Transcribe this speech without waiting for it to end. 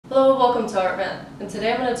Hello, welcome to Art Van, and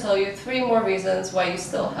today I'm going to tell you 3 more reasons why you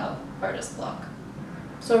still have artist block.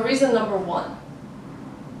 So reason number 1,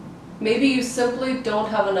 maybe you simply don't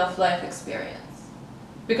have enough life experience.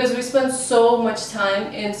 Because we spend so much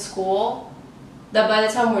time in school that by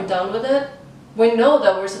the time we're done with it, we know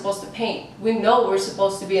that we're supposed to paint. We know we're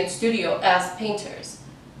supposed to be in studio as painters.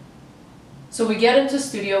 So we get into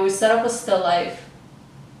studio, we set up a still life,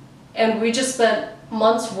 and we just spend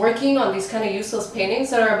months working on these kind of useless paintings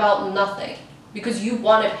that are about nothing because you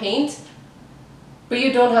want to paint but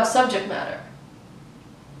you don't have subject matter.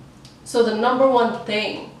 So the number 1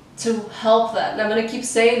 thing to help that, and I'm going to keep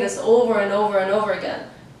saying this over and over and over again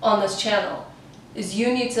on this channel, is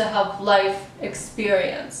you need to have life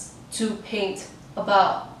experience to paint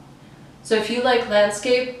about. So if you like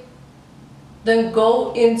landscape, then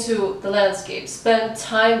go into the landscape, spend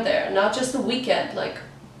time there, not just a weekend, like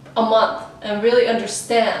a month, and really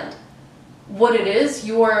understand what it is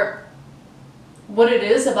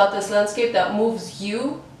about this landscape that moves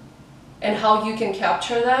you and how you can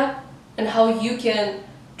capture that and how you can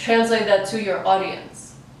translate that to your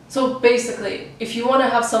audience. So basically, if you want to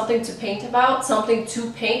have something to paint about, something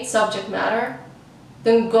to paint, subject matter,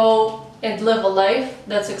 then go and live a life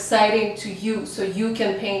that's exciting to you so you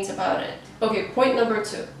can paint about it. Okay, point number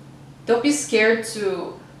 2. Don't be scared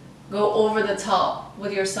to go over the top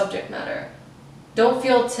with your subject matter. Don't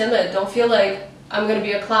feel timid. Don't feel like I'm going to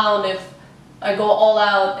be a clown if I go all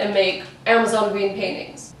out and make Amazon green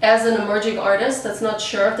paintings. As an emerging artist that's not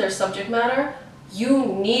sure of their subject matter, you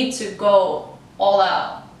need to go all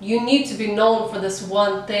out. You need to be known for this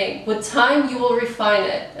one thing. With time, you will refine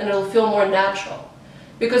it and it'll feel more natural.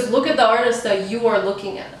 Because look at the artists that you are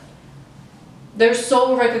looking at. They're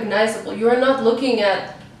so recognizable. You are not looking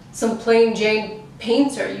at some plain Jane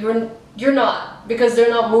painter. You're not, because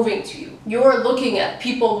they're not moving to you. You're looking at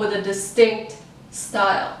people with a distinct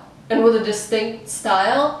style. And with a distinct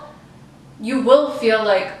style, you will feel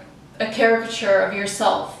like a caricature of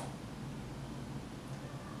yourself.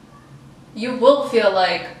 You will feel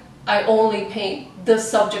like I only paint this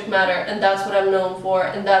subject matter and that's what I'm known for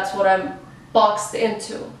and that's what I'm boxed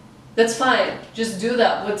into. That's fine. Just do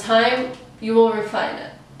that. With time, you will refine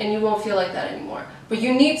it and you won't feel like that anymore. But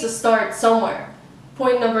you need to start somewhere.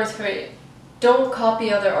 Point number 3, don't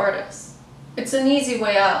copy other artists. It's an easy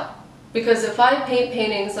way out, because if I paint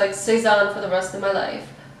paintings like Cézanne for the rest of my life,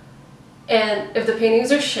 and if the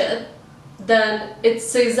paintings are shit, then it's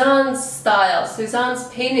Cézanne's style, Cézanne's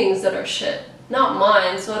paintings that are shit, not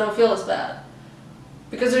mine, so I don't feel as bad.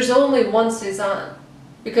 Because there's only one Cézanne.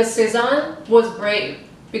 Because Cézanne was brave,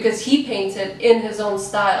 because he painted in his own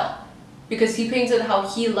style, because he painted how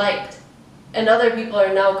he liked, and other people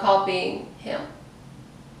are now copying him.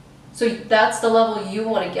 So that's the level you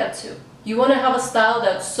want to get to. You want to have a style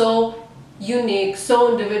that's so unique,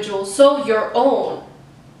 so individual, so your own,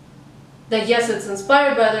 that yes, it's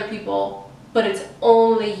inspired by other people, but it's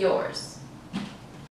only yours.